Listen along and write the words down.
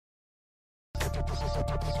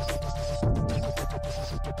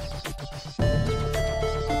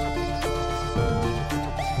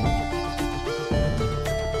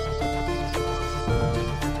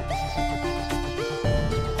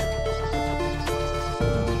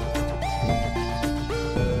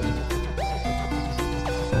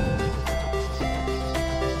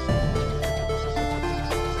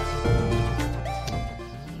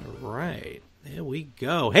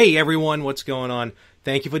go. Hey, everyone, what's going on?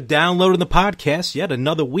 Thank you for downloading the podcast yet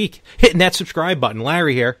another week. Hitting that subscribe button.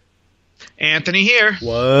 Larry here. Anthony here.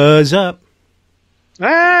 What's up?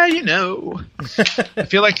 I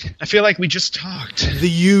feel like we just talked. The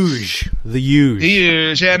huge.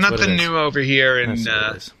 Yeah, nothing new over here, and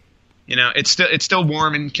it's still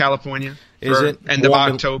warm in California. Is it end of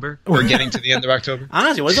October? We're getting to the end of October.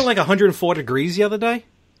 Honestly, wasn't it like 104 degrees the other day?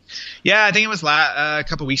 Yeah, I think it was a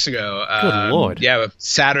couple weeks ago. Good Lord. Yeah,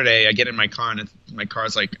 Saturday I get in my car and my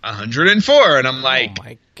car's like 104, and I'm like, oh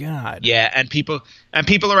my God. Yeah, and people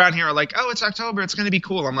around here are like, oh, it's October, it's going to be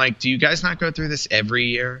cool. I'm like, do you guys not go through this every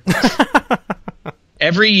year?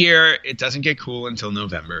 Every year it doesn't get cool until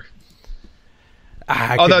November.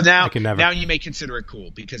 Although now you may consider it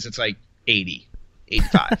cool because it's like 80,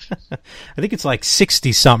 85. I think it's like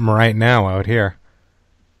 60-something right now out here.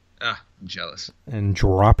 I'm jealous. And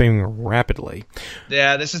dropping rapidly.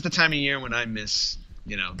 Yeah, this is the time of year when I miss,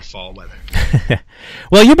 the fall weather.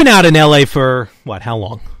 Well, you've been out in L.A. for, how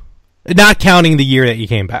long? Not counting the year that you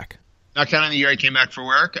came back. Not counting the year I came back for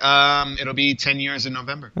work. It'll be 10 years in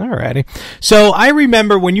November. Alrighty. So I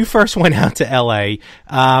remember when you first went out to L.A.,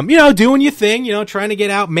 doing your thing, trying to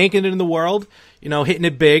get out, making it in the world, hitting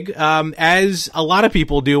it big, as a lot of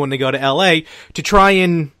people do when they go to L.A. to try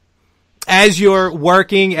and, as you're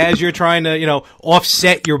working, as you're trying to,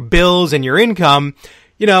 offset your bills and your income,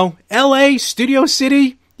 L.A., Studio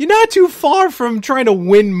City, you're not too far from trying to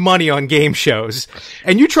win money on game shows.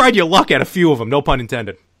 And you tried your luck at a few of them, no pun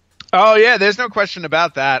intended. Oh yeah, there's no question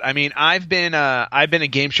about that. I mean, I've been a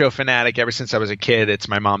game show fanatic ever since I was a kid. It's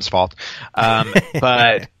my mom's fault.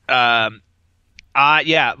 Literally,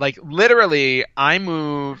 I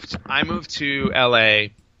moved to LA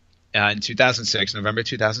in 2006, November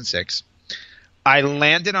 2006. I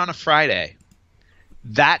landed on a Friday.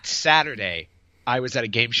 That Saturday, I was at a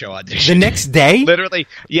game show audition. The next day? Literally,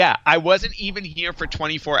 yeah. I wasn't even here for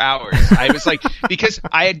 24 hours. I was like, because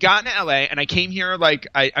I had gotten to LA and I came here, like,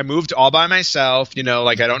 I moved all by myself, I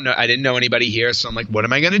didn't know anybody here. So I'm like, what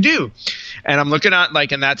am I going to do? And I'm looking at,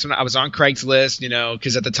 and that's when I was on Craigslist,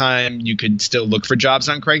 because at the time you could still look for jobs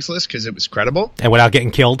on Craigslist because it was credible. And without getting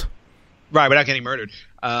killed? Right, without getting murdered.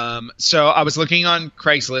 So I was looking on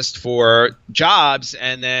Craigslist for jobs,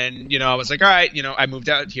 and then, I was like, all right, I moved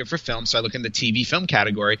out here for film, so I look in the TV film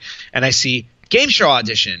category, and I see game show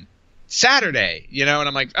audition, Saturday, and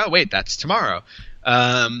I'm like, oh, wait, that's tomorrow.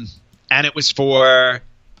 And it was for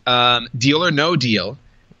Deal or No Deal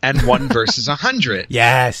and 1 versus 100.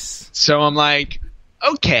 Yes. So I'm like,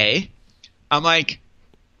 okay.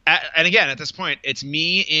 And again, at this point, it's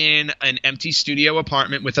me in an empty studio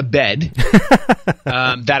apartment with a bed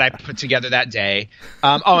that I put together that day.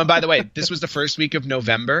 And by the way, this was the first week of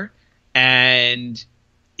November, and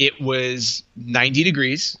it was 90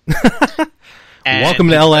 degrees. Welcome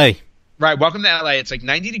to L.A. Right, welcome to L.A. It's like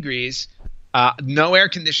 90 degrees, no air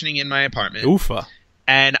conditioning in my apartment. Oofa.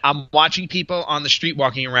 And I'm watching people on the street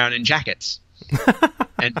walking around in jackets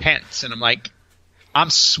and pants, and I'm like, I'm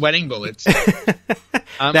sweating bullets.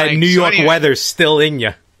 That New York weather's still in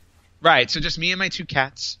you. Right. So just me and my 2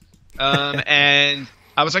 cats. And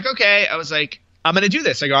I was like, okay. I was like, I'm going to do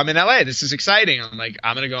this. I go, I'm in LA. This is exciting. I'm like,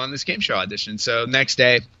 I'm going to go on this game show audition. So next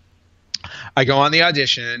day, I go on the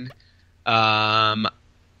audition. And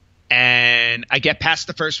I get past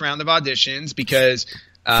the first round of auditions because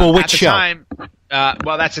for which at the show? time,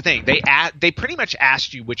 well, that's the thing. They pretty much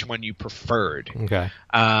asked you which one you preferred. Okay.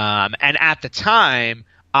 And at the time,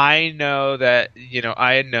 I know that,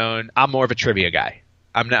 I had known I'm more of a trivia guy.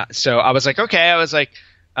 I'm not. So I was like, okay. I was like,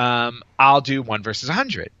 I'll do 1 versus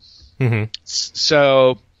 100. Mm-hmm.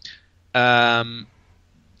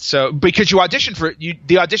 So because you audition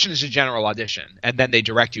the audition is a general audition, and then they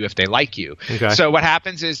direct you if they like you. Okay. So what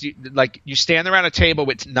happens is you stand around a table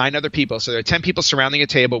with 9 other people. So there are 10 people surrounding a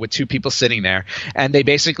table with 2 people sitting there, and they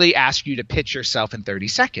basically ask you to pitch yourself in 30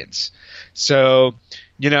 seconds. So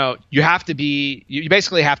you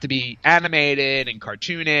basically have to be animated and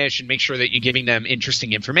cartoonish and make sure that you're giving them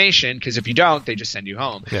interesting information, because if you don't, they just send you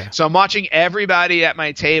home. Yeah. So I'm watching everybody at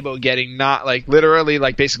my table getting literally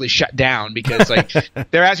basically shut down because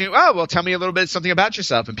they're asking, oh, well, tell me a little bit something about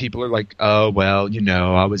yourself. And people are like, oh, well,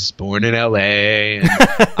 I was born in LA and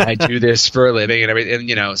I do this for a living and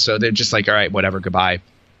everything. And, so they're just like, all right, whatever, goodbye.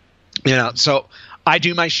 So I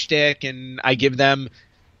do my shtick and I give them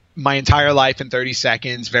my entire life in 30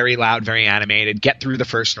 seconds, very loud, very animated, get through the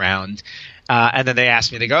first round. And then they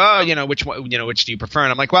ask me, they go, oh, which one, which do you prefer?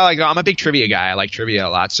 And I'm like, well, I'm a big trivia guy. I like trivia a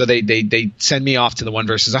lot. So they send me off to the 1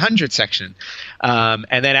 versus 100 section.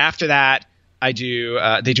 And then after that, they do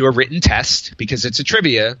a written test because it's a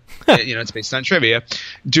trivia, it's based on trivia.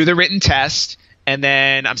 Do the written test. And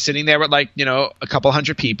then I'm sitting there with like, you know, a couple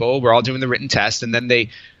hundred people. We're all doing the written test, and then they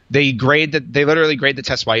literally grade the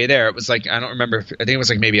test while you're there. It was like, I don't remember, I think it was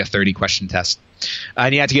like maybe a 30 question test.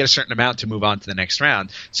 And you had to get a certain amount to move on to the next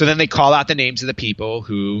round. So then they call out the names of the people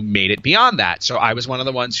who made it beyond that. So I was one of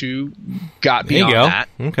the ones who got beyond that.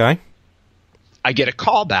 Okay. I get a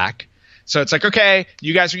call back. So it's like, okay,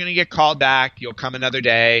 you guys are going to get called back. You'll come another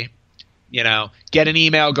day. You know, get an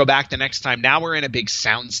email, go back the next time. Now we're in a big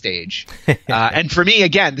sound stage. And for me,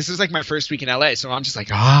 again, this is like my first week in LA. So I'm just like,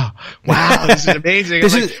 oh, wow, this is amazing.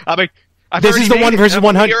 This is the 1 versus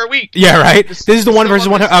 100. Yeah, right. This is the 1 versus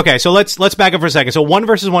 100. Okay, so let's back up for a second. So 1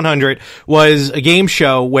 versus 100 was a game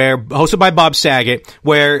show hosted by Bob Saget,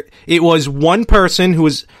 where it was one person who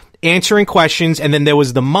was answering questions, and then there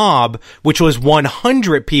was the mob, which was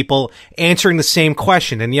 100 people answering the same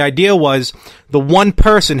question. And the idea was the one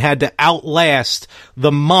person had to outlast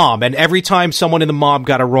the mob, and every time someone in the mob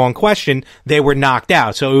got a wrong question, they were knocked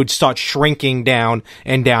out. So it would start shrinking down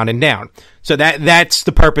and down and down. So that's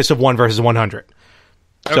the purpose of 1 versus 100.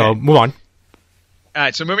 Okay. So move on. All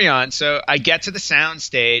right, so moving on. So I get to the sound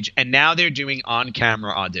stage, and now they're doing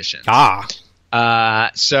on-camera auditions.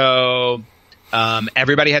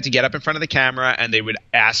 Everybody had to get up in front of the camera, and they would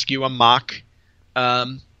ask you a mock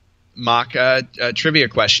trivia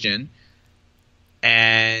question,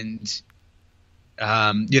 and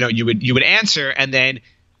you know, you would answer, and then,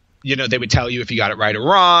 you know, they would tell you if you got it right or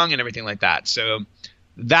wrong and everything like that. So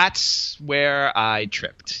that's where I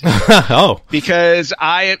tripped. Oh, because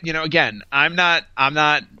again, I'm not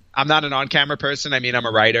an on-camera person. I mean, I'm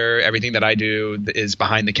a writer. Everything that I do is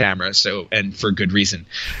behind the camera, and for good reason.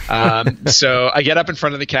 So I get up in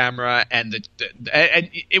front of the camera, and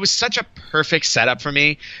it was such a perfect setup for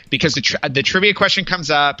me, because the trivia question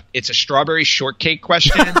comes up. It's a strawberry shortcake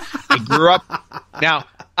question. I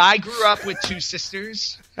grew up with two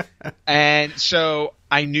sisters, and so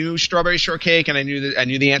I knew strawberry shortcake, and I knew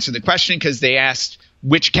the answer to the question, because they asked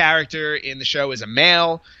which character in the show is a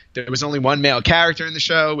male. There was only one male character in the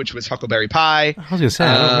show, which was Huckleberry Pie. I was going to say,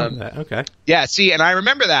 I don't remember that. Okay. Yeah, see, and I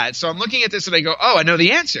remember that. So I'm looking at this, and I go, oh, I know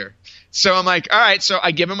the answer. So I'm like, all right. So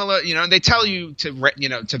I give them a little, you know, and they tell you to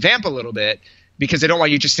vamp a little bit, because they don't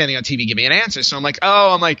want you just standing on TV giving an answer. So I'm like,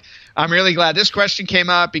 I'm really glad this question came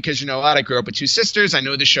up, because you know what? I grew up with two sisters. I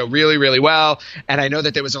know the show really, really well. And I know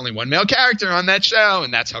that there was only one male character on that show,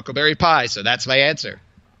 and that's Huckleberry Pie. So that's my answer.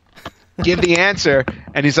 Give the answer.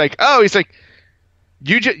 And he's like, he's like,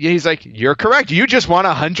 you're correct. You just won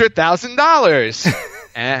 $100,000.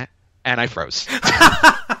 And I froze.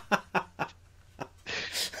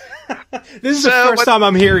 This is the first time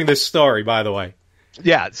I'm hearing this story, by the way.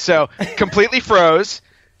 Yeah, so completely froze.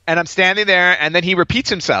 And I'm standing there, and then he repeats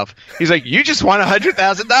himself. He's like, you just won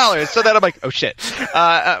 $100,000. So then I'm like, oh shit.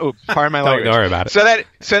 Pardon my language. Don't worry about it.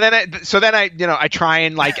 So then I I try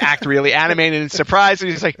and like act really animated and surprised, and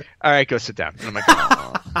he's like, all right, go sit down. And I'm like,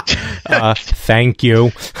 oh. Thank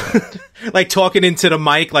you. Like talking into the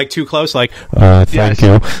mic, like too close, like, thank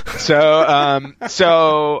you.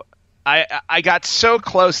 So I got so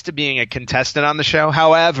close to being a contestant on the show.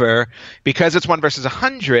 However, because it's 1 versus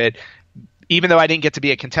 100, even though I didn't get to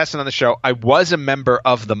be a contestant on the show, I was a member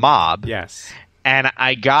of the mob. Yes. And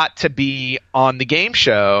I got to be on the game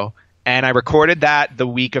show, and I recorded that the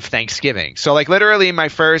week of Thanksgiving. So like literally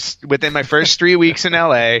within my first 3 weeks in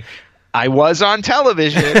LA, I was on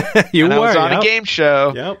television. I was on a game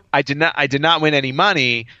show. Yep. I did not win any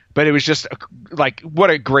money, but it was just what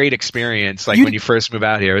a great experience. Like when you first move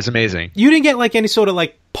out here, it was amazing. You didn't get like any sort of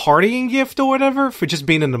like partying gift or whatever for just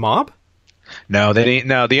being in the mob? No, they didn't.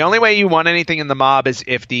 No, the only way you won anything in the mob is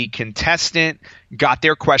if the contestant got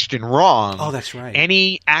their question wrong. Oh, that's right.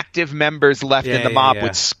 Any active members left in the mob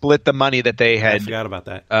would split the money that they had. I forgot about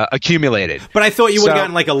that. Accumulated. But I thought you would have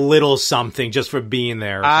gotten like a little something just for being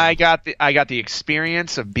there. I got the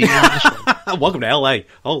experience of being on the show. Welcome to L.A.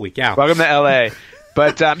 Holy cow! Welcome to L.A.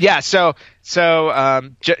 But so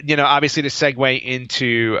obviously to segue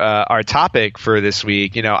into our topic for this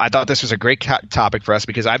week, I thought this was a great topic for us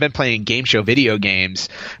because I've been playing game show video games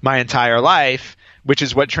my entire life, which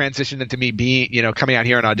is what transitioned into me being, coming out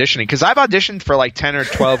here and auditioning. Because I've auditioned for like 10 or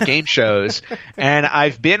 12 game shows, and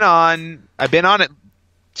I've been on it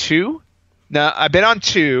 2. No, I've been on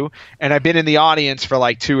 2, and I've been in the audience for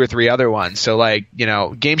like 2 or 3 other ones. So like,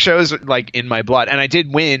 game shows like in my blood. And I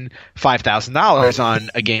did win $5,000 on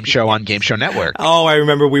a game show on Game Show Network. Oh, I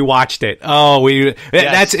remember we watched it. Oh,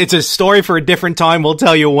 it's a story for a different time. We'll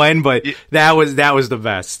tell you when, but that was the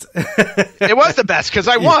best. It was the best because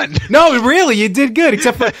I won. No, really, you did good.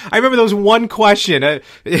 Except for I remember there was one question. There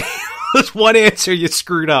was one answer you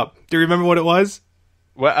screwed up. Do you remember what it was?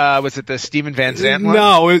 What was it? The Steven Van Zandt one?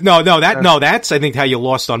 No. That's I think how you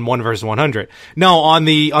lost on 1 versus 100. No, on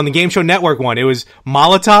the Game Show Network one, it was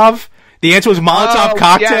Molotov. The answer was Molotov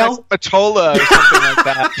cocktail. Yeah, Matola or something like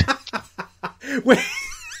that. Wait.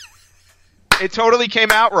 It totally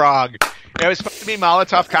came out wrong. It was supposed to be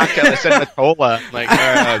Molotov cocktail. It said Matola.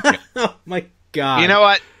 Okay. Oh my god! You know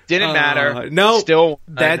what? Didn't matter. No, still,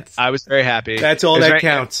 I was very happy. That's all that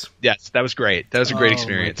counts. Yes, that was great. That was a great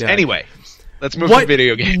experience. Anyway, let's move to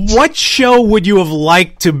video games. What show would you have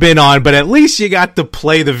liked to have been on? But at least you got to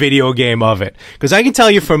play the video game of it. Because I can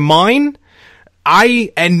tell you, for mine,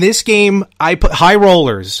 this game, I put High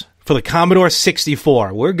Rollers. For the Commodore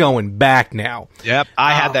 64. We're going back now. Yep,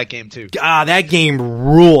 I had that game too. That game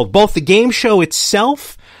ruled. Both the game show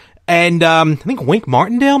itself and I think Wink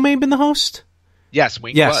Martindale may have been the host. Yes,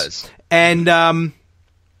 Wink was. And then,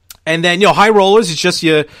 High Rollers, it's just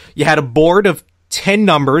you had a board of 10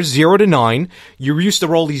 numbers, 0 to 9. You used to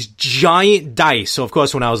roll these giant dice. So, of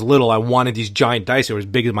course, when I was little, I wanted these giant dice. They were as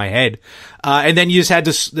big as my head. And then you just had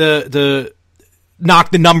to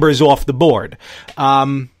knock the numbers off the board.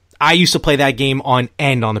 I used to play that game on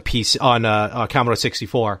end on the PC on Commodore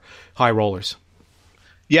 64 High Rollers.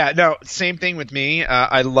 Yeah, no, same thing with me.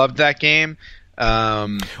 I loved that game.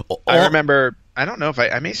 I remember. I don't know if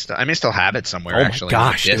I may still have it somewhere. Actually, my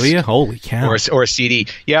gosh, do you? Holy cow! Or a CD.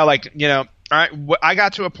 Yeah, I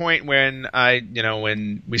got to a point when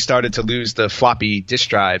when we started to lose the floppy disk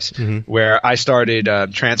drives, where I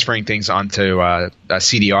started transferring things onto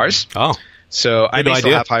CDRs. Oh. So I may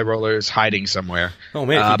still have High Rollers hiding somewhere. Oh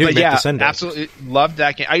man, if you do, make to send it. Absolutely loved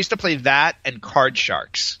that game. I used to play that and Card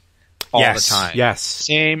Sharks all the time. Yes,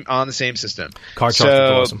 on the same system. Card Sharks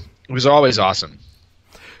was awesome. It was always awesome.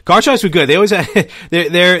 Card Sharks were good. They always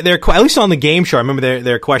they're at least on the game show. I remember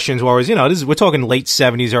their questions were always, we're talking late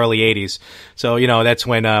 70s, early 80s. So that's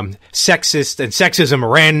when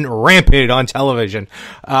sexism ran rampant on television.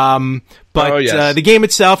 The game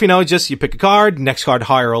itself, just you pick a card, next card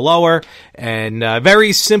higher or lower, and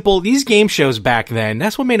very simple. These game shows back then,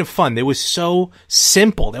 that's what made it fun. They was so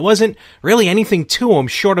simple. There wasn't really anything to them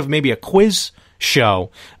short of maybe a quiz show,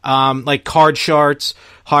 like Card Sharks,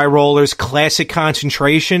 High Rollers, Classic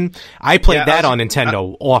Concentration. I played that on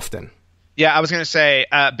Nintendo often. Yeah, I was going to say,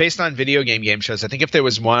 based on video game shows, I think if there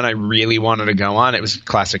was one I really wanted to go on, it was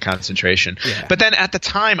Classic Concentration. Yeah. But then at the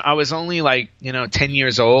time, I was only 10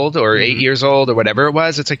 years old or 8 years old or whatever it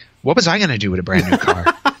was. It's like, what was I going to do with a brand new car?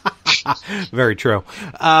 Very true.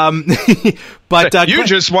 But you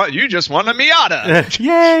just want a Miata.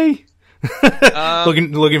 Yay!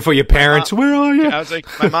 Looking for your parents. Where are you? I was like,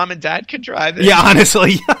 my mom and dad could drive it. Yeah,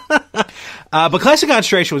 honestly. But Classic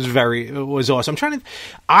Concentration was awesome.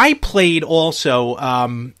 I played also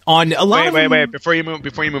on a lot. Wait! Before you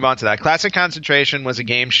move on to that, Classic Concentration was a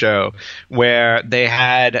game show where they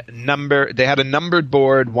had a numbered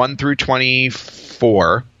board 1 through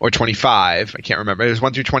 24 or 25. I can't remember. It was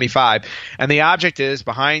 1 through 25, and the object is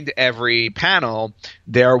behind every panel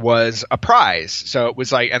there was a prize. So it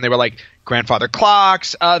was and they were grandfather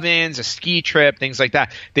clocks, ovens, a ski trip, things like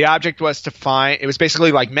that. The object was it was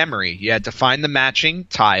basically like memory. You had to find the matching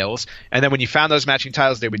tiles, and then when you found those matching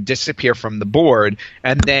tiles, they would disappear from the board,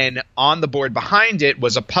 and then on the board behind it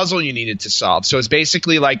was a puzzle you needed to solve. So it's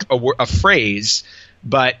basically like a phrase,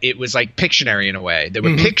 but it was like Pictionary in a way. There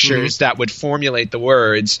were pictures that would formulate the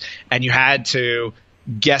words, and you had to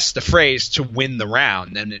guess the phrase to win the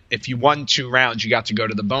round. And if you won 2 rounds, you got to go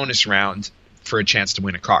to the bonus round for a chance to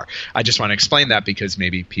win a car. I just want to explain that because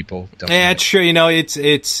maybe people don't know. It's true.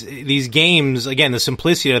 It's these games, again, the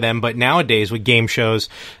simplicity of them, but nowadays with game shows,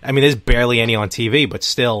 I mean, there's barely any on TV, but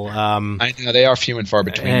still. I know, they are few and far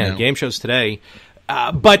between now. Game shows today.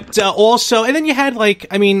 But also, and then you had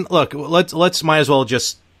look, let's might as well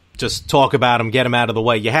just talk about them, get them out of the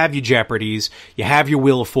way. You have your Jeopardies, you have your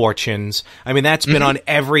Wheel of Fortunes. I mean, that's been on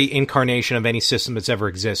every incarnation of any system that's ever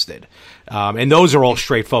existed. And those are all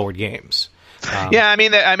straightforward games.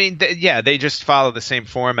 They just follow the same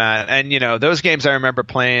format, and those games I remember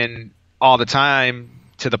playing all the time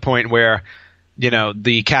to the point where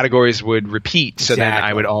the categories would repeat. So then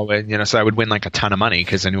I would always so I would win a ton of money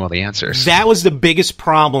because I knew all the answers. That was the biggest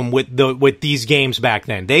problem with these games back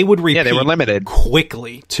then. They would repeat. Yeah, they were limited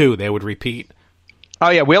quickly too. They would repeat. Oh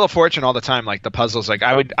yeah, Wheel of Fortune all the time. Like the puzzles,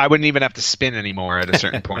 I wouldn't even have to spin anymore at a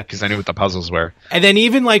certain point because I knew what the puzzles were. And then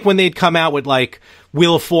even when they'd come out with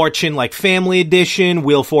Wheel of Fortune, Family Edition,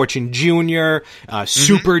 Wheel of Fortune Junior,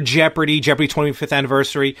 Super Jeopardy, Jeopardy 25th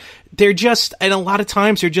Anniversary, they're just, and a lot of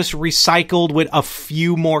times they're just recycled with a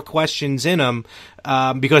few more questions in them.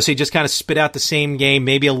 Because they just kind of spit out the same game,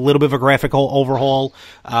 maybe a little bit of a graphical overhaul,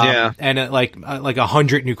 and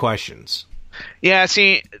 100 new questions. Yeah,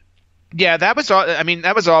 see, yeah, that was all. I mean,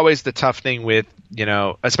 that was always the tough thing with,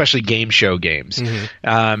 especially game show games.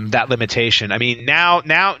 That limitation. I mean, now,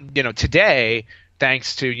 today,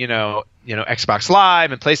 thanks to Xbox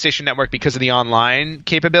Live and PlayStation Network, because of the online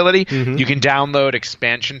capability, you can download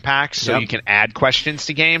expansion packs, so you can add questions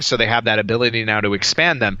to games. So they have that ability now to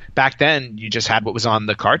expand them. Back then, you just had what was on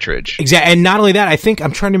the cartridge. Exactly, and not only that, I think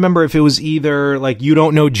I'm trying to remember if it was either like You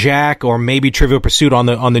Don't Know Jack or maybe Trivial Pursuit on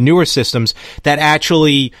the newer systems that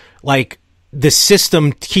actually like the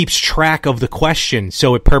system keeps track of the question,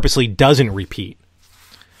 so it purposely doesn't repeat,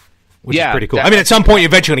 which is pretty cool. I mean, at some point, you're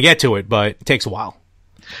eventually going to get to it, but it takes a while.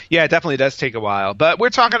 Yeah, it definitely does take a while. But we're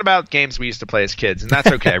talking about games we used to play as kids, and that's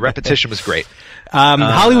okay. Repetition was great.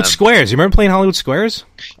 Hollywood Squares. You remember playing Hollywood Squares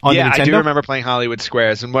on Nintendo? I do remember playing Hollywood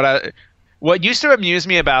Squares. And what used to amuse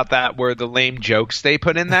me about that were the lame jokes they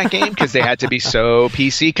put in that game, because they had to be so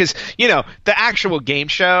PC. Because, the actual game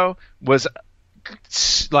show was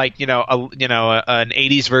like an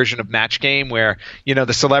 80s version of Match Game, where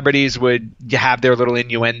the celebrities would have their little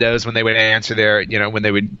innuendos when they would answer their when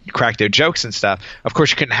they would crack their jokes and stuff. Of course,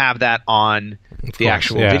 you couldn't have that on the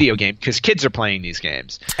actual video game, because kids are playing these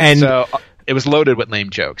games, and so it was loaded with lame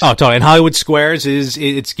jokes. Oh, totally. And Hollywood Squares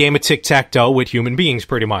it's a game of tic-tac-toe with human beings,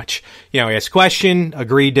 pretty much. Ask question,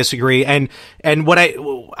 agree, disagree, and what I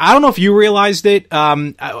don't know if you realized it.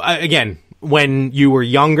 Again, when you were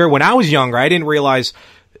younger, when I was younger, I didn't realize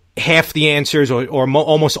half the answers or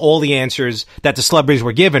almost all the answers that the celebrities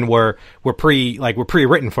were given were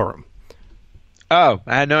pre-written for them. Oh,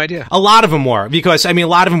 I had no idea. A lot of them were, because, I mean, a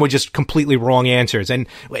lot of them were just completely wrong answers. And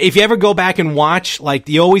if you ever go back and watch, like,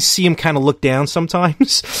 you always see them kind of look down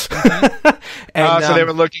sometimes. And, so they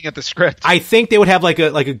were looking at the script. I think they would have like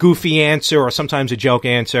a goofy answer or sometimes a joke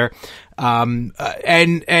answer. And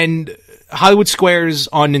Hollywood Squares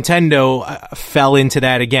on Nintendo fell into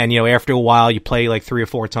that again. After a while, you play like 3 or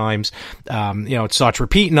 4 times. It starts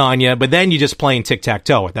repeating on you, but then you're just playing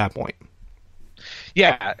tic-tac-toe at that point.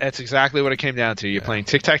 Yeah, that's exactly what it came down to. You're playing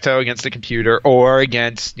tic-tac-toe against the computer or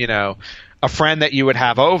against, a friend that you would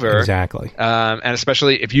have over. Exactly. And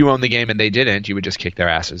especially if you owned the game and they didn't, you would just kick their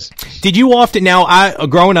asses. Did you often, now,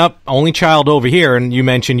 growing up, only child over here, and you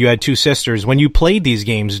mentioned you had 2 sisters, when you played these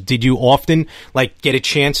games, did you often, like, get a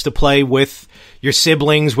chance to play with your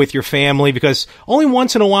siblings, with your family? Because only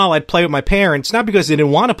once in a while I'd play with my parents, not because they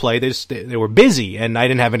didn't want to play, they were busy, and I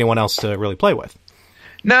didn't have anyone else to really play with.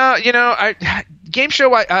 No, game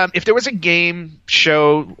show. If there was a game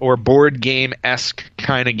show or board game-esque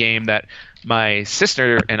kind of game that my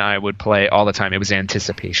sister and I would play all the time, it was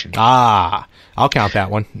Anticipation. Ah, I'll count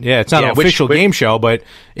that one. Yeah, it's not an official game show, but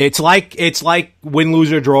it's like Win,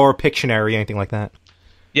 Lose, or Draw, or Pictionary, anything like that.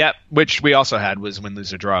 Yeah, which we also had was Win,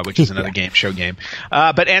 Lose, or Draw, which is another game show game.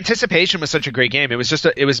 But Anticipation was such a great game. It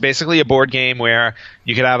was basically a board game where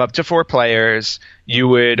you could have up to 4 players. You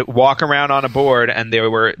would walk around on a board, and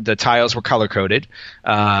the tiles were color coded,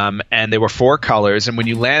 and there were 4 colors. And when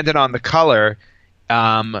you landed on the color,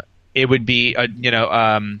 it would be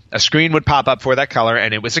a screen would pop up for that color,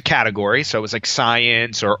 and it was a category, so it was like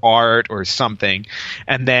science or art or something,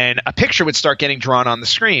 and then a picture would start getting drawn on the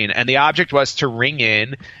screen, and the object was to ring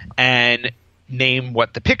in and name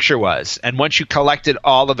what the picture was. And once you collected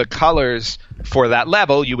all of the colors for that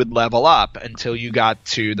level, you would level up until you got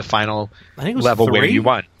to the final level where you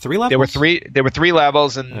won. 3 levels? There were 3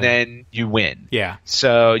 levels, and then you win. Yeah.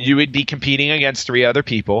 So you would be competing against 3 other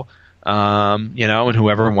people. And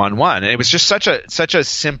whoever won. And it was just such a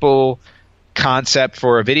simple concept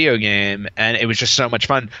for a video game, and it was just so much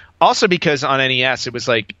fun. Also, because on NES, it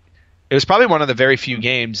was probably one of the very few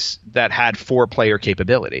games that had 4-player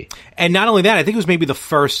capability. And not only that, I think it was maybe the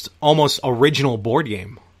first almost original board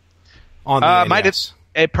game on the NES.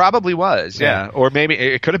 It probably was, yeah. Or maybe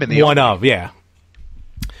it could have been the one of, yeah.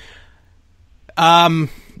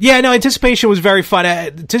 Yeah, no, Anticipation was very fun.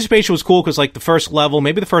 Anticipation was cool because, like, the first level,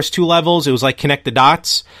 maybe the first 2 levels, it was like connect the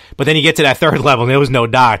dots. But then you get to that 3rd level, and there was no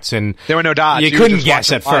dots. And there were no dots. You couldn't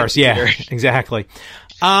guess at first. Yeah, exactly.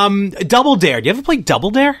 Double Dare. Do you ever play Double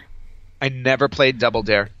Dare? I never played Double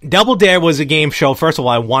Dare. Double Dare was a game show. First of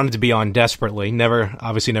all, I wanted to be on desperately.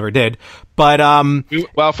 Obviously never did. But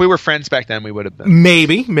well, if we were friends back then, we would have been.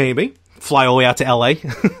 Maybe. Fly all the way out to L.A.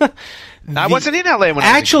 I wasn't in LA when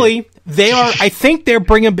actually they are. I think they're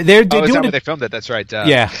bringing. They're doing. Is that where they filmed it? That's right.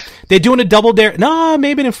 Yeah, they're doing a Double Dare. No,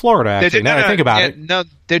 maybe in Florida. Actually, now I think about it. No,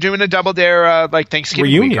 they're doing a Double Dare like Thanksgiving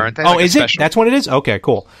reunion. Week, aren't they? Oh, like is it? That's what it is. Okay,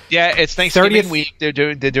 cool. Yeah, it's Thanksgiving week. They're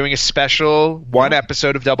doing a special 1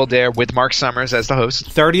 episode of Double Dare with Mark Summers as the host.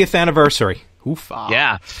 30th anniversary. Oof.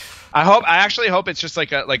 Yeah. I actually hope it's just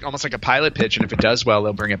like almost like a pilot pitch, and if it does well,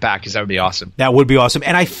 they'll bring it back because that would be awesome. That would be awesome.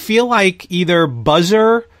 And I feel like either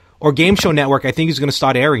Buzzer or Game Show Network, I think, is going to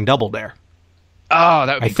start airing Double Dare. Oh,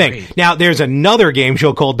 that would be great. Now, there's another game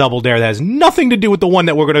show called Double Dare that has nothing to do with the one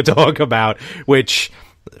that we're going to talk about, which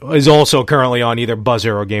is also currently on either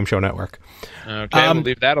Buzzer or Game Show Network. Okay, we'll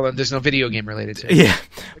leave that alone. There's no video game related to it. Yeah.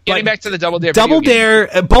 Getting back to the Double Dare. Double Dare,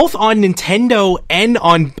 both on Nintendo and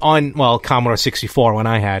on Commodore 64 when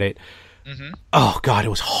I had it. Mm-hmm. Oh God, it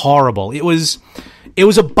was horrible. It was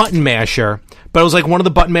a button masher, but it was like one of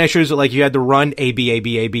the button mashers that like you had to run A B A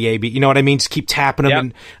B A B A B. You know what I mean? Just keep tapping them.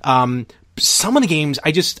 Yep. And some of the games,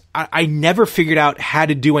 I never figured out how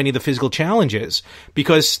to do any of the physical challenges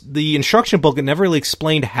because the instruction booklet never really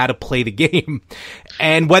explained how to play the game.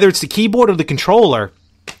 And whether it's the keyboard or the controller,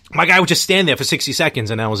 my guy would just stand there for 60 seconds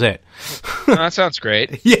and that was it. Oh, that sounds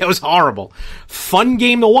great. Yeah, it was horrible. Fun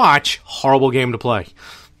game to watch, horrible game to play.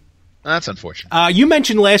 That's unfortunate. You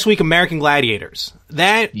mentioned last week American Gladiators.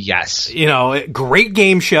 That, yes. Great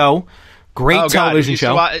game show, great television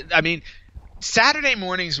show. I mean, Saturday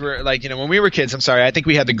mornings were like, when we were kids, I'm sorry, I think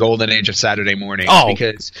we had the golden age of Saturday mornings. Oh,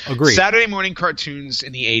 because agreed. Saturday morning cartoons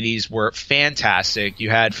in the 80s were fantastic.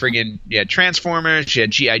 You had Transformers, you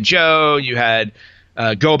had G.I. Joe, you had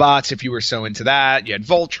GoBots if you were so into that, you had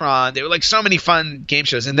Voltron. They were like so many fun game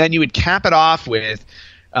shows. And then you would cap it off with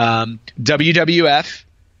WWF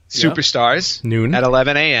Superstars noon at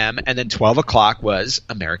 11 a.m. and then 12 o'clock was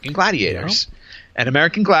American Gladiators. Yep. And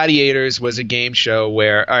American Gladiators was a game show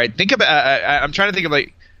where, all right, think about. I'm trying to think of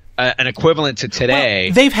like an equivalent to today.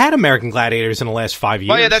 Well, they've had American Gladiators in the last 5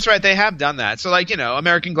 years. Oh yeah, that's right. They have done that. So like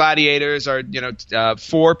American Gladiators are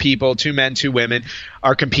 4 people, 2 men, 2 women,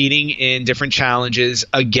 are competing in different challenges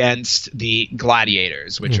against the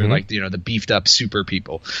gladiators, which are like the beefed up super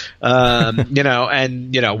people.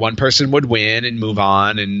 And one person would win and move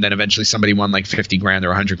on, and then eventually somebody won like $50,000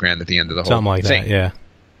 or $100,000 at the end of the whole something like thing. That. Yeah,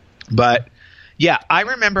 but. Yeah, I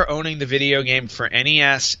remember owning the video game for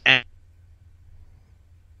NES and...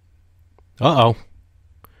 Uh-oh,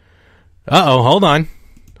 hold on.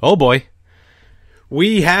 Oh, boy.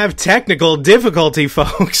 We have technical difficulty,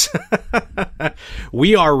 folks.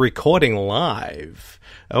 We are recording live.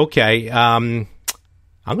 Okay, I'm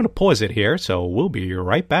going to pause it here, so we'll be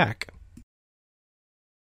right back.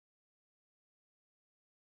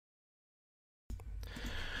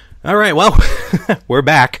 All right, well, we're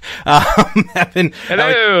back.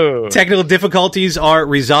 Hello. Technical difficulties are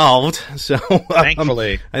resolved, so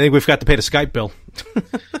thankfully, I think we've got to pay the Skype bill.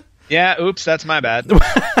 Yeah, oops, that's my bad.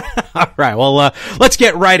 All right, well, let's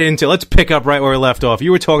get right into it. Let's pick up right where we left off.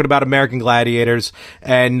 You were talking about American Gladiators,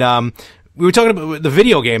 and we were talking about the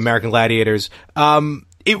video game American Gladiators.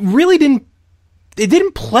 It really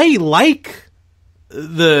didn't play like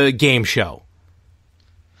the game show.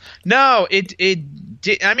 No, it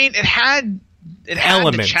did. I mean, it had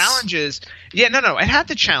elements. The challenges. Yeah, no, it had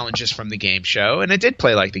the challenges from the game show, and it did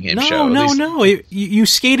play like the game show. No. You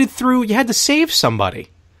skated through. You had to save somebody.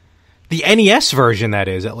 The NES version, that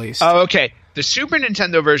is, at least. Oh, okay. The Super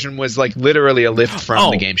Nintendo version was like literally a lift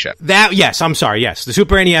from the game show. Yes, I'm sorry. Yes, the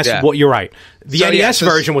Super NES. Yeah. Well, you're right. The NES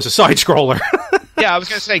version was a side scroller. Yeah, I was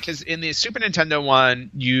gonna say because in the Super Nintendo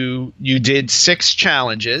one, you did 6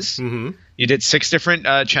 challenges. Mm-hmm. You did 6 different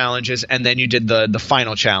challenges, and then you did the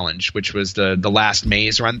final challenge, which was the last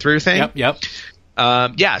maze run through thing. Yep.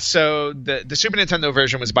 Yeah, so the Super Nintendo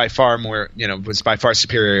version was by far more, was by far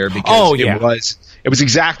superior because it was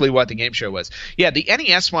exactly what the game show was. Yeah, the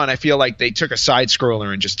NES one, I feel like they took a side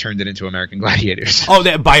scroller and just turned it into American Gladiators.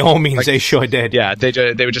 Oh, by all means, they sure did. Yeah,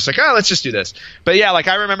 they were just like, oh, let's just do this. But yeah, like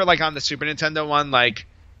I remember like on the Super Nintendo one, like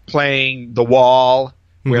playing the wall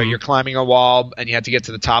where you're climbing a wall and you had to get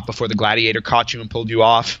to the top before the gladiator caught you and pulled you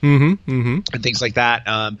off, and things like that.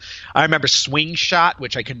 I remember Swing Shot,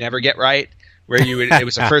 which I could never get right. Where it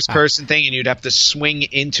was a first-person thing, and you'd have to swing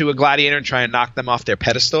into a gladiator and try and knock them off their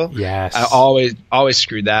pedestal. Yes, I always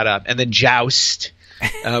screwed that up. And then Joust,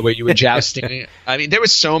 where you were jousting. I mean, there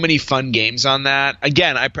was so many fun games on that.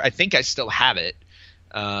 Again, I think I still have it,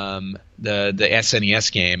 the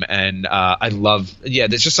SNES game, and I love. Yeah,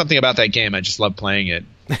 there's just something about that game. I just love playing it.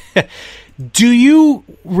 Do you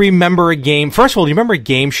remember a game? First of all, do you remember a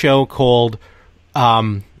game show called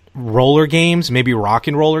Roller Games? Maybe Rock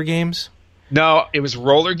and Roller Games. No, it was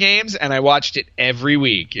Roller Games, and I watched it every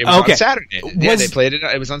week. It was on Saturday. Yeah, they played it.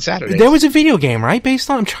 It was on Saturday. There was a video game, right? Based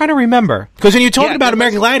on. I'm trying to remember because when you're talking about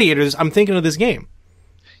American Gladiators, I'm thinking of this game.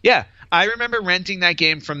 Yeah, I remember renting that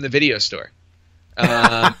game from the video store.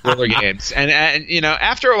 Roller Games, and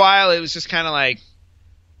after a while, it was just kind of like,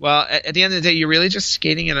 Well, at the end of the day, you're really just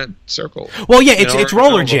skating in a circle. Well, yeah, it's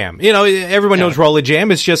Roller Jam. You know, everyone knows Roller Jam.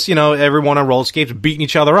 It's just, you know, everyone on roller skates beating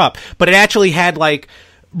each other up. But it actually had, like,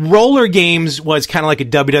 Roller Games was kind of like a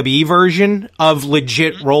WWE version of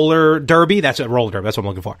legit roller derby. That's what roller derby. That's what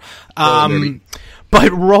I'm looking for. But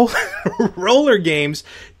Roller Games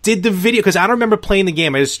did the video, because I don't remember playing the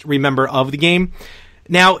game. I just remember of the game.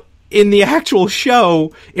 Now, in the actual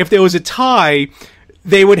show, if there was a tie,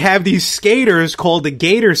 they would have these skaters called the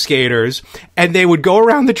Gator Skaters, and they would go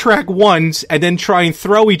around the track once and then try and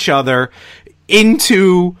throw each other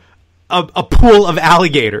into a pool of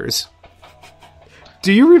alligators.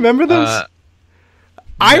 Do you remember this?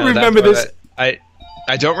 I remember this. I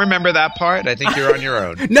don't remember that part. I think you're on your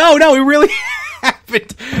own. No, it really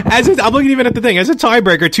happened. I'm looking even at the thing. As a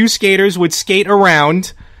tiebreaker, two skaters would skate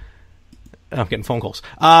around. I'm getting phone calls.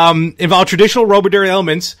 Involve traditional roboderby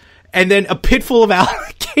elements, and then a pit full of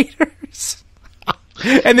alligators.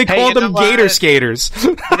 And they called them Gator Skaters.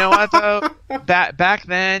 You know what, though? Back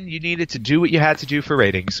then, you needed to do what you had to do for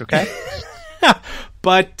ratings, okay?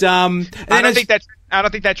 But I don't think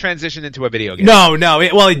that transitioned into a video game. No.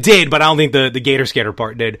 It did, but I don't think the Gator Skater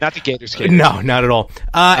part did. Not the Gator Skater. No, not at all.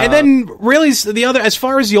 And then, really, the other, as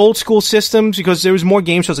far as the old school systems, because there was more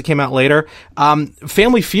game shows that came out later,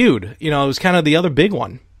 Family Feud, you know, it was kind of the other big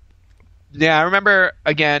one. Yeah, I remember,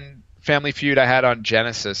 again, Family Feud I had on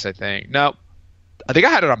Genesis, I think. No, I think I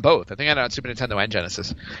had it on both. I think I had it on Super Nintendo and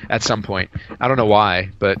Genesis at some point. I don't know why,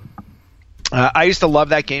 but I used to love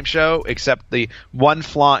that game show, except the one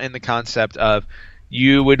flaw in the concept of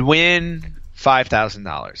you would win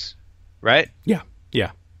 $5,000, right? Yeah.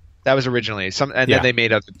 That was originally then they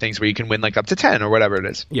made other things where you can win like up to 10 or whatever it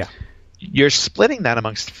is. Yeah. You're splitting that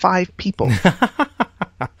amongst 5 people.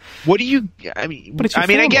 What do you? I mean,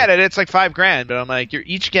 I get it. It's like $5,000, but I'm like, you're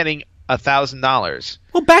each getting $1,000.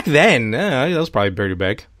 Well, back then, that was probably pretty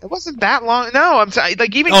big. It wasn't that long. No, I'm saying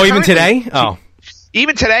like even. Oh, even today? Oh.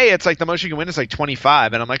 Even today, it's like the most you can win is like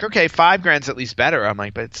 25, and I'm like, okay, $5,000's at least better. I'm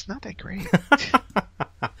like, but it's not that great.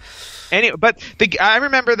 Anyway, but I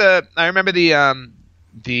remember the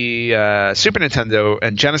Super Nintendo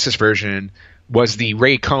and Genesis version was the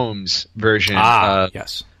Ray Combs version.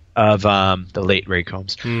 Yes. Of the late Ray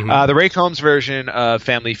Combs. Mm-hmm. The Ray Combs version of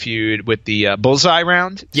Family Feud with the bullseye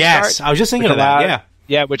round. Yes, I was just thinking of that.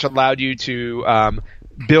 Yeah, which allowed you to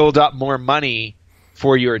build up more money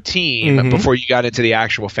for your team before you got into the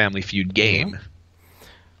actual Family Feud game.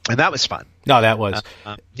 And that was fun. No, that was.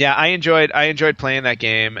 Yeah, I enjoyed playing that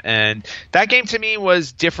game, and that game to me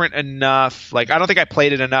was different enough. Like, I don't think I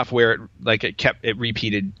played it enough where it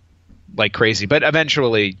repeated like crazy, but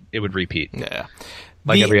eventually it would repeat. Yeah.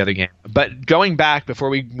 Every other game. But going back before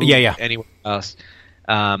we move anywhere else,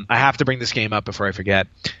 I have to bring this game up before I forget.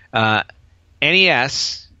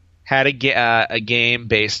 NES had a game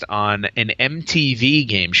based on an MTV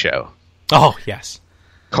game show. Oh, yes.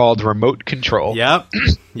 Called Remote Control.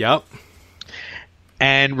 Yep.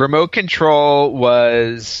 And Remote Control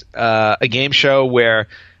was a game show where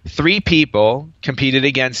 3 people competed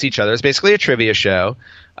against each other. It's basically a trivia show.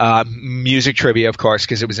 Music trivia, of course,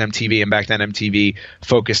 because it was MTV, and back then MTV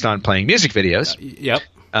focused on playing music videos. Yep.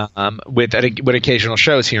 With occasional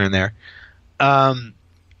shows here and there.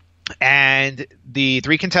 And the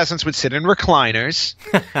 3 contestants would sit in recliners,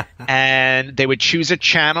 and they would choose a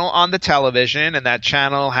channel on the television, and that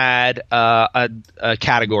channel had a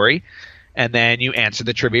category, and then you answer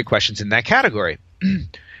the trivia questions in that category.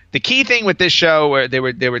 The key thing with this show, where there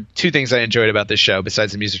were 2 things I enjoyed about this show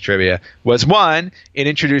besides the music trivia, was 1, it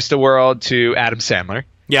introduced the world to Adam Sandler.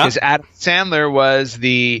 Yeah, because Adam Sandler was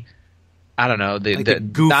the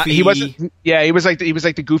goofy. He wasn't. Yeah, he was like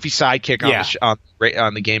the goofy sidekick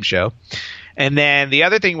on the game show. And then the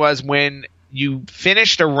other thing was when you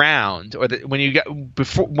finished a round, or when you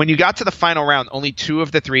got to the final round, only 2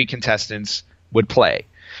 of the 3 contestants would play.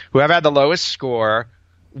 Whoever had the lowest score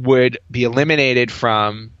would be eliminated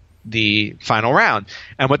from the final round.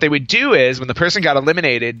 And what they would do is, when the person got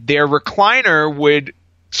eliminated, their recliner would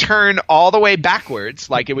turn all the way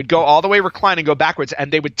backwards, like it would go all the way recline and go backwards,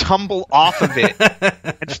 and they would tumble off of it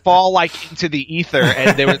and fall like into the ether,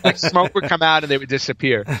 and there was like smoke would come out and they would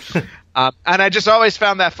disappear. And I just always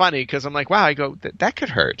found that funny because I'm like, wow, I go, that could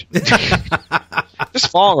hurt.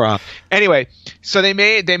 Just fall wrong. Anyway, so they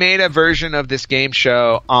made a version of this game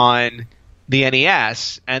show on the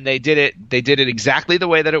NES, and they did it exactly the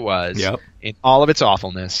way that it was. Yep. In all of its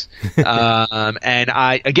awfulness. And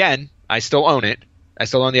I still own it. I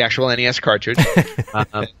still own the actual NES cartridge.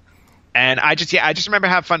 And I just remember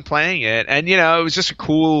having fun playing it. And, it was just a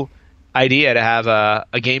cool idea to have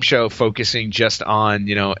a game show focusing just on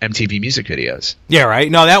MTV music videos. Yeah,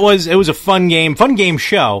 right. No, it was a fun game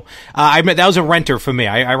show. That was a renter for me.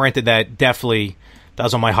 I rented that. Definitely, that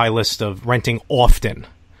was on my high list of renting often.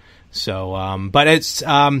 So, but it's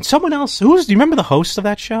someone else. Do you remember the host of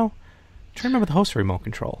that show? I'm trying to remember the host of Remote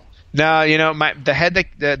Control. No,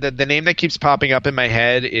 the name that keeps popping up in my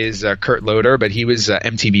head is Kurt Loder, but he was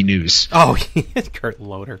MTV News. Oh, Kurt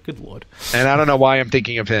Loder, good lord! And I don't know why I'm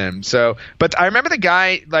thinking of him. So, but I remember the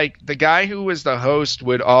guy who was the host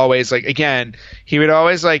would always he would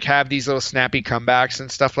always have these little snappy comebacks and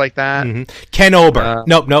stuff like that. Mm-hmm. Ken Ober.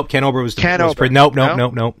 Nope. Ken Ober was the Ken Ober. Nope.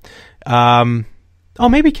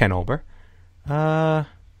 Maybe Ken Ober. No,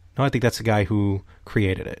 I think that's the guy who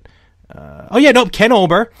created it. Ken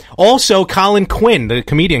Ober. Also, Colin Quinn, the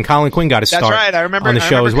comedian Colin Quinn, got his start. That's right. I remember on the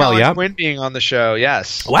show as well. Colin Quinn being on the show.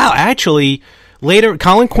 Yes. Wow. Actually, later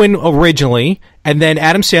Colin Quinn originally, and then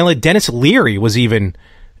Adam Sandler, Dennis Leary was even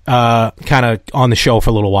kind of on the show for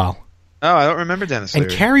a little while. Oh, I don't remember Dennis Leary.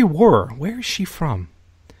 And Carrie Wurr, where is she from?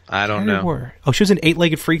 I don't know. Wurr. Oh, she was in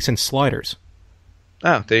 8-Legged Freaks and Sliders.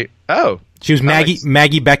 She was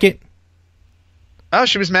Maggie Beckett. Oh,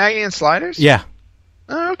 she was Maggie in Sliders? Yeah.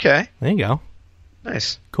 Oh, okay. There you go.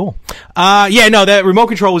 Nice. Cool. That Remote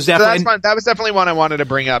Control was definitely... So that was definitely one I wanted to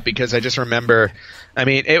bring up because I just remember... I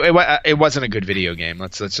mean, it wasn't a good video game.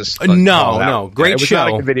 Let's just... No. Great show. It was not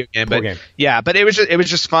a good video game, but... Yeah, but it was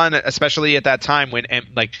just fun, especially at that time when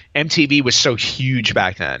MTV was so huge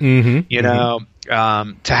back then. Mm-hmm.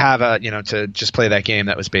 To have to just play that game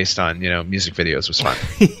that was based on, music videos was fun.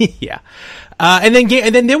 Yeah. And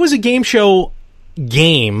then there was a game show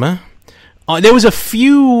game... there was a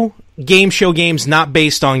few game show games not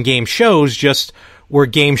based on game shows, just were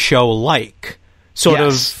game show-like. Sort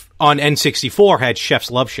of on N64 had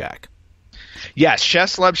Chef's Love Shack. Yes,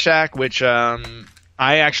 Chef's Love Shack, which I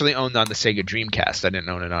actually owned on the Sega Dreamcast. I didn't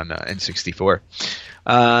own it on N64.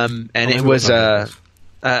 It was...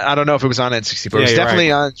 I don't know if it was on N64. It was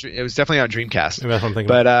definitely on. It was definitely on Dreamcast.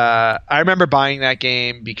 But I remember buying that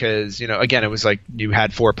game because again, it was like you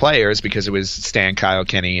had 4 players because it was Stan, Kyle,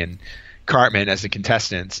 Kenny, and Cartman as the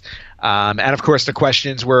contestants. And of course the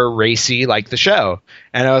questions were racy like the show.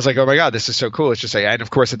 And I was like, oh my God, this is so cool. It's just and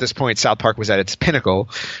of course at this point South Park was at its pinnacle.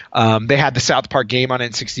 They had the South Park game on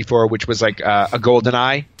N64, which was like a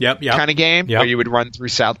GoldenEye kind of game where you would run through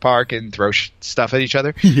South Park and throw stuff at each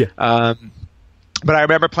other. Yeah. But I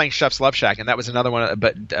remember playing Chef's Love Shack, and that was another one.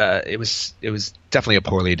 But it was definitely a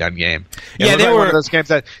poorly done game. It was one of those games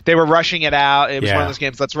that they were rushing it out. It was one of those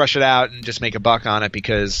games. Let's rush it out and just make a buck on it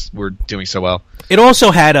because we're doing so well. It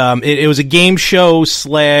also had it was a game show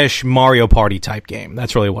 / Mario Party type game.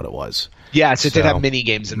 That's really what it was. Yes, it did have mini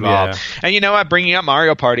games involved. Yeah. And you know what? Bringing up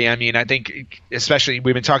Mario Party, I mean, I think especially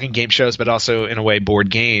we've been talking game shows, but also in a way board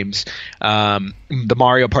games. The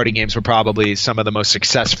Mario Party games were probably some of the most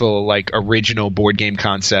successful, original board game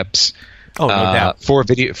concepts. Oh, no doubt. For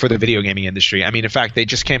the video gaming industry. I mean, in fact, they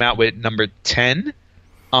just came out with number 10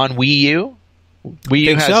 on Wii U. Wii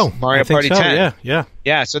U has Mario Party 10.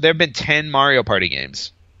 Yeah. So there have been 10 Mario Party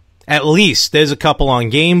games. At least there's a couple on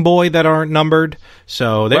Game Boy that aren't numbered,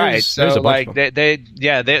 so there's a bunch of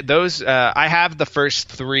them. Those I have the first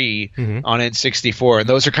 3 on N64, and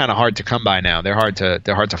those are kind of hard to come by now. They're hard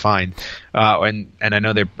to find, and I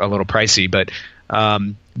know they're a little pricey, but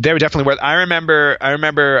they were definitely worth. I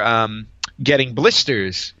remember getting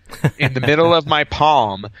blisters in the middle of my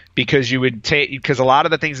palm because because a lot of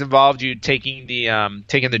the things involved you taking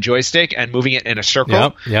the joystick and moving it in a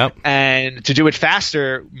circle. Yep. And to do it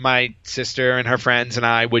faster, my sister and her friends and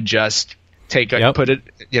I would just put it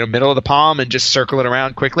middle of the palm and just circle it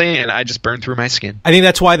around quickly, and I just burned through my skin. I think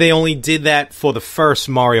that's why they only did that for the first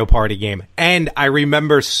Mario Party game. And I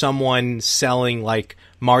remember someone selling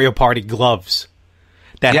Mario Party gloves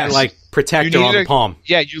that had protector on the palm.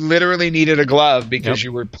 Yeah, you literally needed a glove because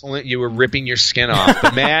you were ripping your skin off.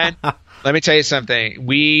 But man, let me tell you something.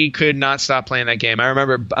 We could not stop playing that game. I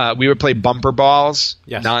remember we would play bumper balls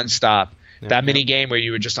nonstop. Yeah, that mini game where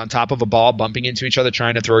you were just on top of a ball bumping into each other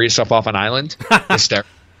trying to throw yourself off an island. Hysterical.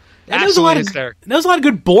 Absolutely hysterical. There was a lot of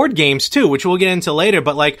good board games too, which we'll get into later.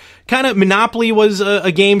 But kind of Monopoly was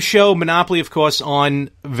a game show. Monopoly, of course, on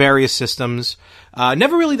various systems.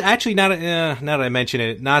 Never really, actually, now that I mention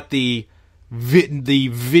it, not the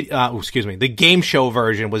game show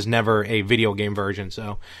version was never a video game version.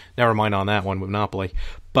 So never mind on that one with Monopoly.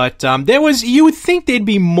 But you would think they'd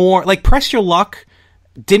be more Press Your Luck.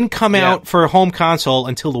 Didn't come out for a home console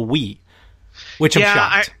until the Wii, which I'm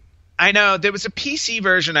shocked. I know. There was a PC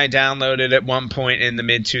version I downloaded at one point in the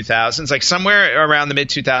mid-2000s. Somewhere around the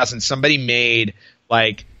mid-2000s, somebody made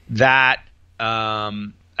that,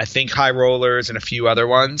 I I think High Rollers and a few other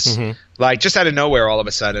ones, like just out of nowhere all of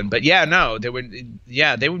a sudden. But yeah, no, they would.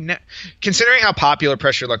 Considering how popular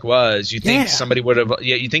Pressure Luck was, you think somebody would have.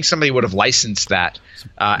 Yeah, you think somebody would have licensed that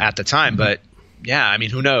at the time. But yeah, I mean,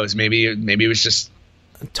 who knows? Maybe it was just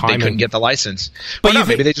timing. They couldn't get the license. But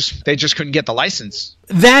maybe they just couldn't get the license.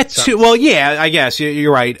 Well, yeah, I guess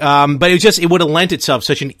you're right. But it would have lent itself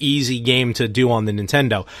such an easy game to do on the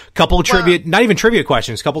Nintendo. Couple of trivia, not even trivia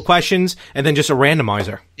questions, couple questions, and then just a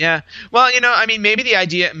randomizer. Yeah. Well, I mean, maybe the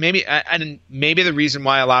idea, maybe the reason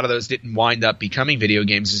why a lot of those didn't wind up becoming video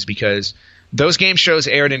games is because those game shows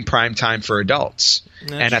aired in prime time for adults.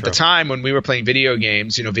 That's at the time when we were playing video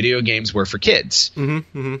games, video games were for kids.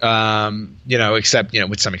 Except,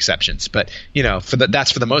 with some exceptions. But,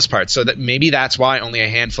 that's for the most part. So that maybe that's why only a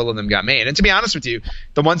handful of them got made. And to be honest with you,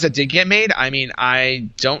 the ones that did get made, I mean, I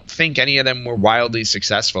don't think any of them were wildly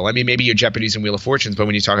successful. I mean, maybe your Jeopardies and Wheel of Fortunes, but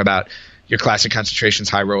when you talk about your classic Concentrations,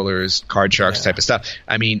 High Rollers, Card Sharks type of stuff,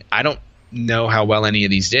 I mean, I don't know how well any of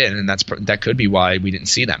these did, and that could be why we didn't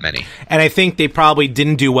see that many. And I think they probably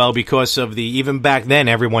didn't do well because of even back then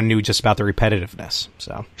everyone knew just about the repetitiveness.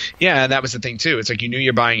 So yeah, and that was the thing too. It's like you knew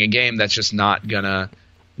you're buying a game that's just not gonna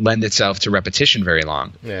lend itself to repetition very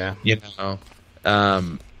long. Yeah,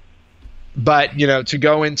 But to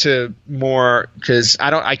go into more, because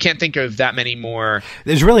I can't think of that many more.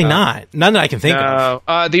 There's really none that I can think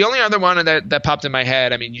of. The only other one that popped in my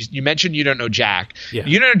head. I mean, you mentioned You Don't Know Jack. Yeah.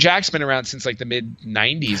 You Don't Know Jack's been around since like the mid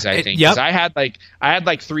 '90s, I think. Yep. I had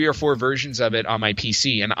like 3 or 4 versions of it on my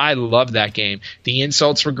PC, and I loved that game. The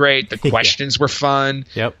insults were great. The questions were fun.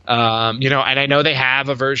 Yep. And I know they have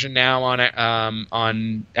a version now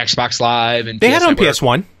on Xbox Live and they PS had it on Network.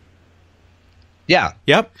 PS1. Yeah.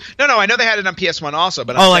 Yep. No, I know they had it on PS1 also,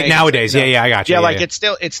 but like nowadays, I got you. Yeah,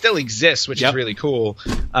 it still exists, which is really cool.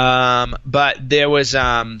 But there was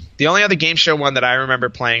the only other game show one that I remember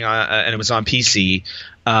playing on, and it was on PC,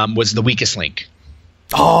 was The Weakest Link.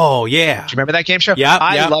 Oh yeah. Do you remember that game show? Yeah.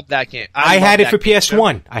 I love that game. I had it for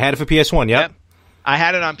PS1. I had it for PS1. Yep. I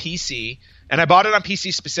had it on PC. And I bought it on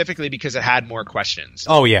PC specifically because it had more questions.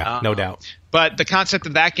 Oh yeah, no doubt. But the concept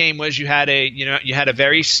of that game was you had a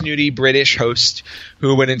very snooty British host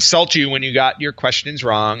who would insult you when you got your questions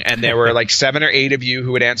wrong, and there were like 7 or 8 of you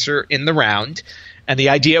who would answer in the round. And the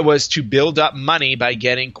idea was to build up money by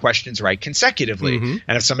getting questions right consecutively.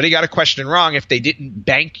 And if somebody got a question wrong, if they didn't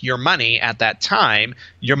bank your money at that time,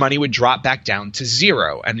 your money would drop back down to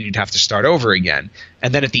 0, and you'd have to start over again.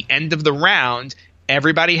 And then at the end of the round,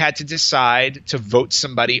 everybody had to decide to vote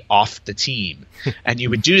somebody off the team. And you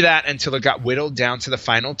would do that until it got whittled down to the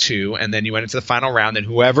final 2, and then you went into the final round, and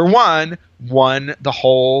whoever won the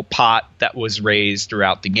whole pot that was raised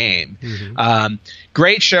throughout the game.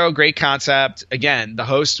 Great show, great concept. Again, the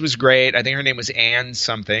host was great. I think her name was Ann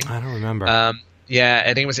something. I don't remember. I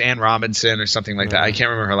think it was Ann Robinson or something like that. I can't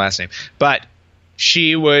remember her last name. But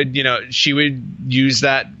she would use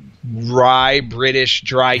that wry British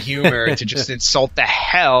dry humor to just insult the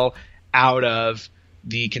hell out of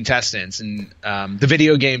the contestants, and the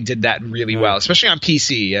video game did that really well, especially on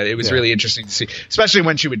PC. It was really interesting to see, especially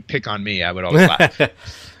when she would pick on me. I would always laugh. And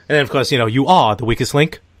then of course, you are the weakest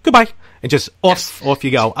link. Goodbye, and just off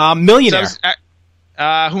you go. Millionaire. So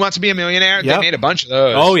Who Wants to Be a Millionaire? Yep. They made a bunch of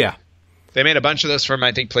those. Oh yeah, they made a bunch of those from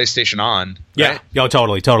I think PlayStation On. Yeah, right? Yo,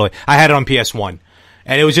 totally. I had it on PS1,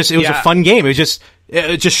 and it was a fun game. It was just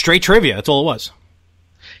straight trivia. That's all it was.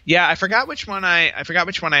 Yeah, I forgot which one I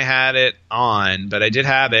had it on, but I did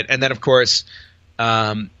have it. And then of course,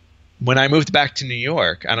 when I moved back to New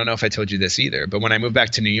York, I don't know if I told you this either, but when I moved back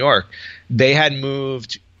to New York, they had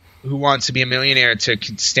moved Who Wants to Be a Millionaire to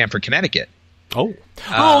Stamford, Connecticut. Oh,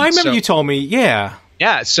 I remember you told me. Yeah.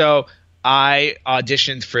 Yeah, so I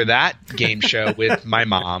auditioned for that game show with my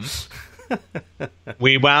mom.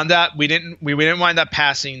 We didn't wind up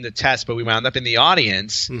passing the test, but we wound up in the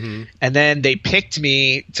audience, and then they picked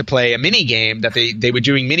me to play a mini game that they were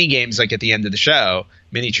doing mini games like at the end of the show,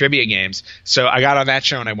 mini trivia games. So I got on that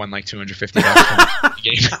show and I won like $250 from the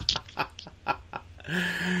game.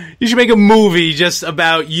 You should make a movie just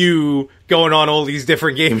about you going on all these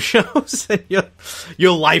different game shows and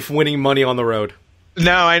your life winning money on the road.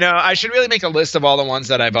 No, I know. I should really make a list of all the ones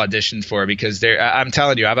that I've auditioned for, because I'm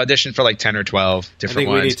telling you, I've auditioned for like 10 or 12 different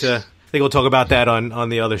ones. I think we'll talk about that on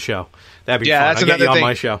the other show. That'd be fun. That's I'll get you thing. on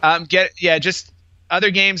my show. Just other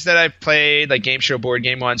games that I've played, like game show board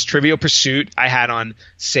game ones. Trivial Pursuit I had on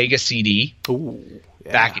Sega CD. Ooh.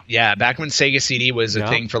 Yeah. Back when Sega CD was a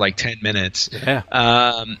thing for like 10 minutes. Yeah.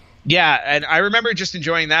 And I remember just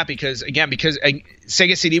enjoying that because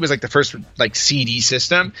Sega CD was like the first like CD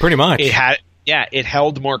system. Pretty much. It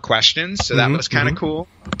held more questions, so that was kind of cool.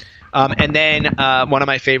 And then one of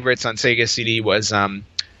my favorites on Sega CD was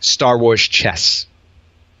Star Wars Chess.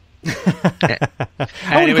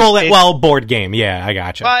 I wouldn't call it board game. Yeah, I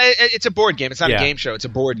gotcha. Well, it's a board game. It's not a game show. It's a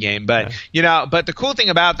board game. But but the cool thing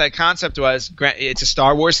about that concept was it's a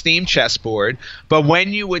Star Wars themed chessboard. But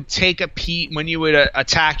when you would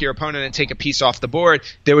attack your opponent and take a piece off the board,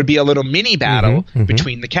 there would be a little mini battle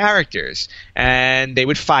between the characters, and they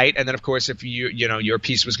would fight. And then, of course, if your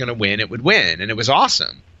piece was going to win, it would win, and it was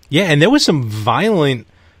awesome. Yeah, and there was some violent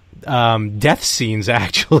death scenes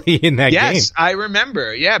actually in that game. Yes, I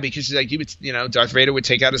remember. Yeah, because like Darth Vader would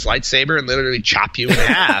take out his lightsaber and literally chop you in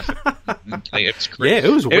half. It was great. Yeah,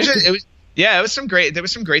 it was there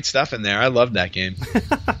was some great stuff in there. I loved that game.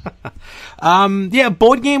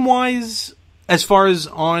 Board game wise, as far as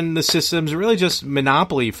on the systems, really just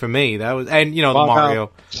Monopoly for me. That was, and the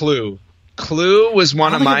Mario. Clue was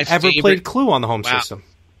one of my favorite. Ever played Clue on the home system?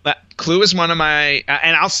 Clue is one of my,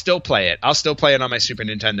 and I'll still play it. I'll still play it on my Super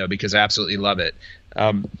Nintendo because I absolutely love it.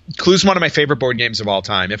 Clue's one of my favorite board games of all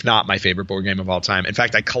time, if not my favorite board game of all time. In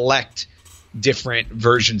fact, I collect different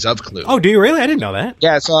versions of Clue. Oh, do you really? I didn't know that.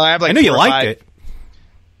 Yeah, so I have like I knew you liked it.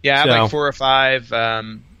 Yeah, I have like 4 or 5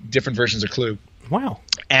 different versions of Clue. Wow.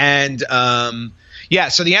 And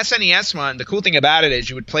so the SNES one, the cool thing about it is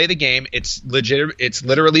you would play the game. It's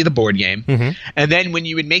literally the board game. And then when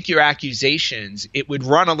you would make your accusations, it would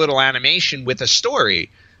run a little animation with a story.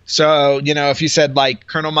 So, if you said like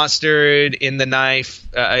Colonel Mustard in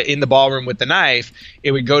the ballroom with the knife,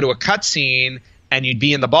 it would go to a cutscene and you'd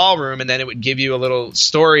be in the ballroom, and then it would give you a little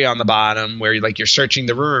story on the bottom where you're searching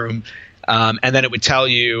the room. And then it would tell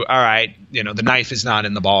you, all right, the knife is not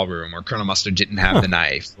in the ballroom, or Colonel Mustard didn't have the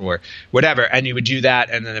knife, or whatever. And you would do that,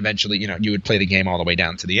 and then eventually, you would play the game all the way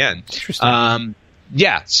down to the end. Interesting.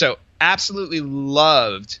 So absolutely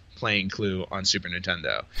loved playing Clue on Super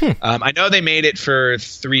Nintendo. I know they made it for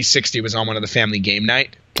 360. It was on one of the Family Game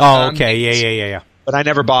Night. Oh, okay. Yeah. But I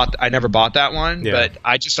never bought that one. Yeah. But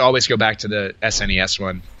I just always go back to the SNES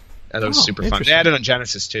one. That was super fun. They had it on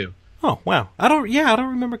Genesis too. Oh wow! I don't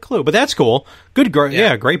remember Clue, but that's cool. Great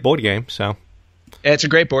board game. So yeah, it's a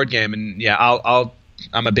great board game, and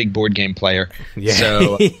I'm a big board game player. Yeah.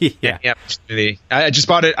 So yeah. I just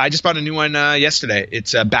bought it. I just bought a new one yesterday.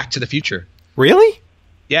 It's Back to the Future. Really?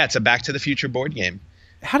 Yeah, it's a Back to the Future board game.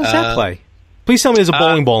 How does that play? Please tell me there's a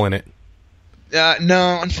bowling ball in it.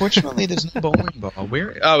 No, unfortunately, there's no bowling ball.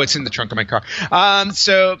 Where? Oh, it's in the trunk of my car. Is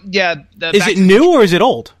it new or is it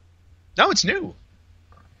old? No, it's new.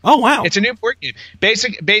 Oh wow! It's a new board game.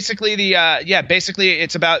 Basically,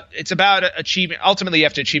 it's about achieving. Ultimately, you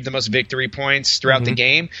have to achieve the most victory points throughout the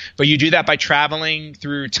game, but you do that by traveling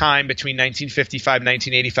through time between 1955,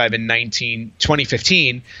 1985, and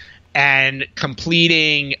 2015, and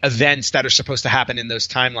completing events that are supposed to happen in those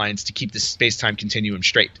timelines to keep the space-time continuum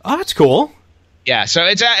straight. Oh, that's cool. Yeah, so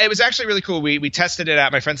it was actually really cool. We tested it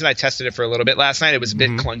out. My friends and I tested it for a little bit last night. It was a bit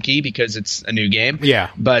clunky because it's a new game. Yeah.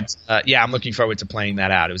 But, I'm looking forward to playing that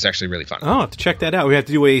out. It was actually really fun. Oh, I'll have to check that out. We have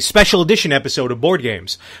to do a special edition episode of board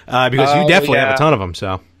games because you definitely have a ton of them.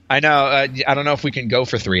 So I know. I don't know if we can go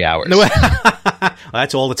for 3 hours. No,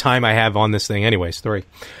 that's all the time I have on this thing anyways, 3.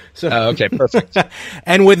 So okay, perfect.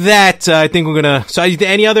 And with that, I think we're going to... So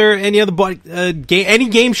any other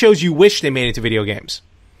game shows you wish they made into video games?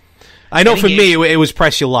 I know for me, it was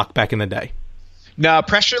Press Your Luck back in the day. No,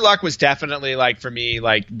 Press Your Luck was definitely, for me,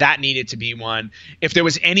 that needed to be one. If there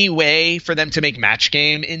was any way for them to make Match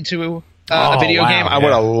Game into a video game, I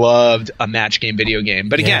would have loved a Match Game video game.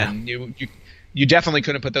 But again, you definitely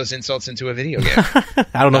couldn't put those insults into a video game.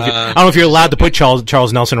 I don't know if you're allowed to put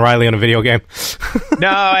Charles Nelson Riley on a video game.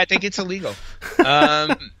 No, I think it's illegal.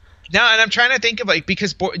 No, and I'm trying to think of,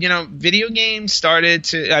 because, video games started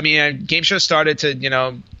to, game shows started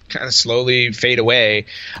to, kind of slowly fade away.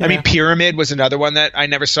 Yeah. I mean, Pyramid was another one that I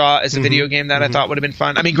never saw as a video game that I thought would have been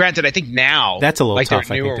fun. I mean, granted, I think now that's a little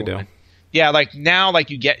tough, I think, to do. Yeah, now,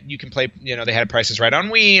 you can play. They had Prices Right on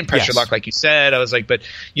Wii and Press Your Luck, like you said. I was like, but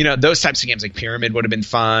those types of games like Pyramid would have been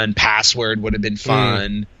fun. Password would have been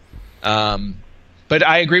fun. But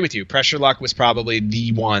I agree with you. Press Your Luck was probably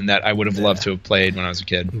the one that I would have loved to have played when I was a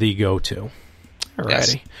kid. The go-to. Alrighty.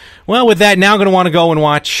 Yes. Well, with that, now I'm going to want to go and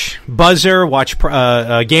watch Buzzer, watch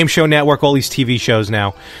Game Show Network, all these TV shows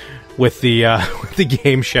now with the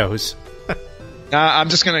game shows. I'm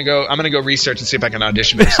just going to go. I'm going to go research and see if I can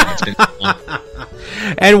audition for something.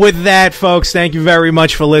 And with that, folks, thank you very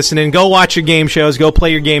much for listening. Go watch your game shows. Go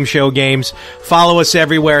play your game show games. Follow us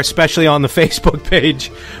everywhere, especially on the Facebook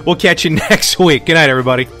page. We'll catch you next week. Good night,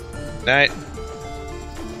 everybody. Night.